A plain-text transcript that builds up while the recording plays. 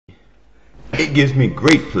It gives me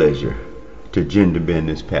great pleasure to gender bend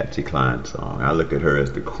this Patsy Cline song. I look at her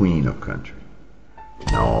as the queen of country.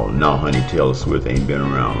 No, honey, Taylor Swift ain't been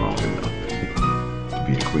around long enough to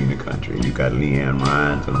be the queen of country. You got Leanne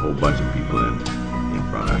Rimes and a whole bunch of people in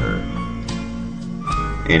front of her.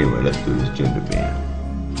 Anyway, let's do this gender bend.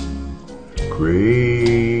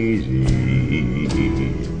 Crazy,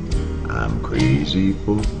 I'm crazy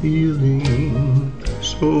for feeling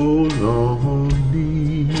so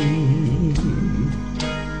lonely,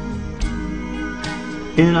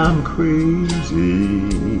 and I'm crazy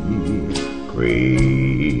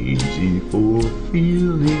for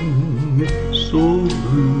feeling so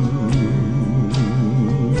blue.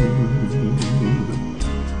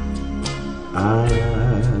 I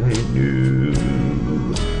knew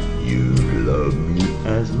you'd love me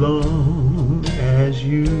as long as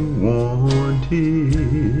you wanted,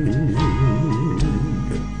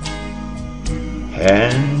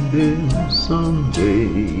 and then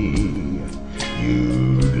someday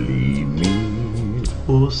you'd leave me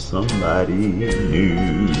for somebody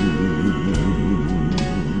new.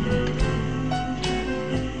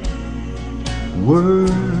 Worry,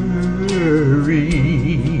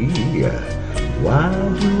 why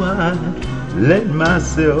do I let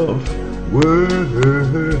myself worry?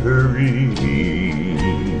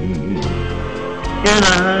 And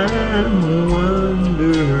I'm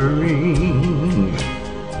wondering,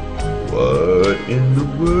 what in the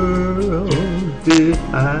world did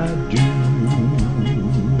I do?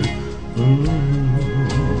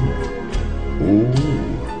 Oh,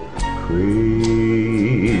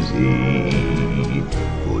 crazy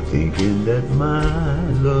for thinking that my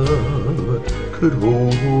love could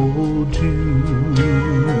hold you.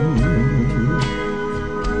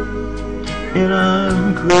 And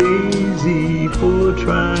I'm crazy for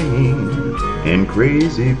trying and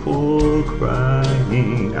crazy for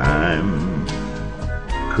crying. I'm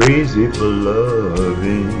crazy for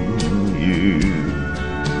loving you.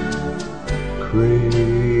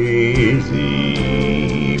 Crazy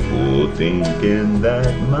for thinking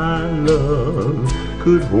that my love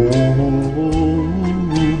could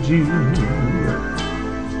hold you.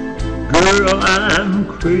 Girl, I'm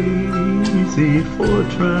crazy for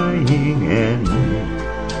trying and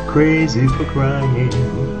crazy for crying,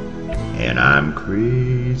 and I'm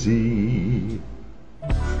crazy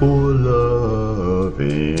for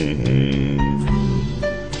loving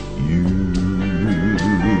you.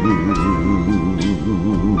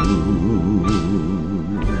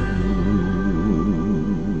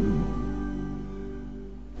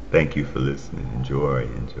 Thank you for listening. Enjoy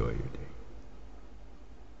your day.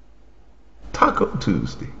 Taco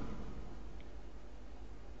Tuesday.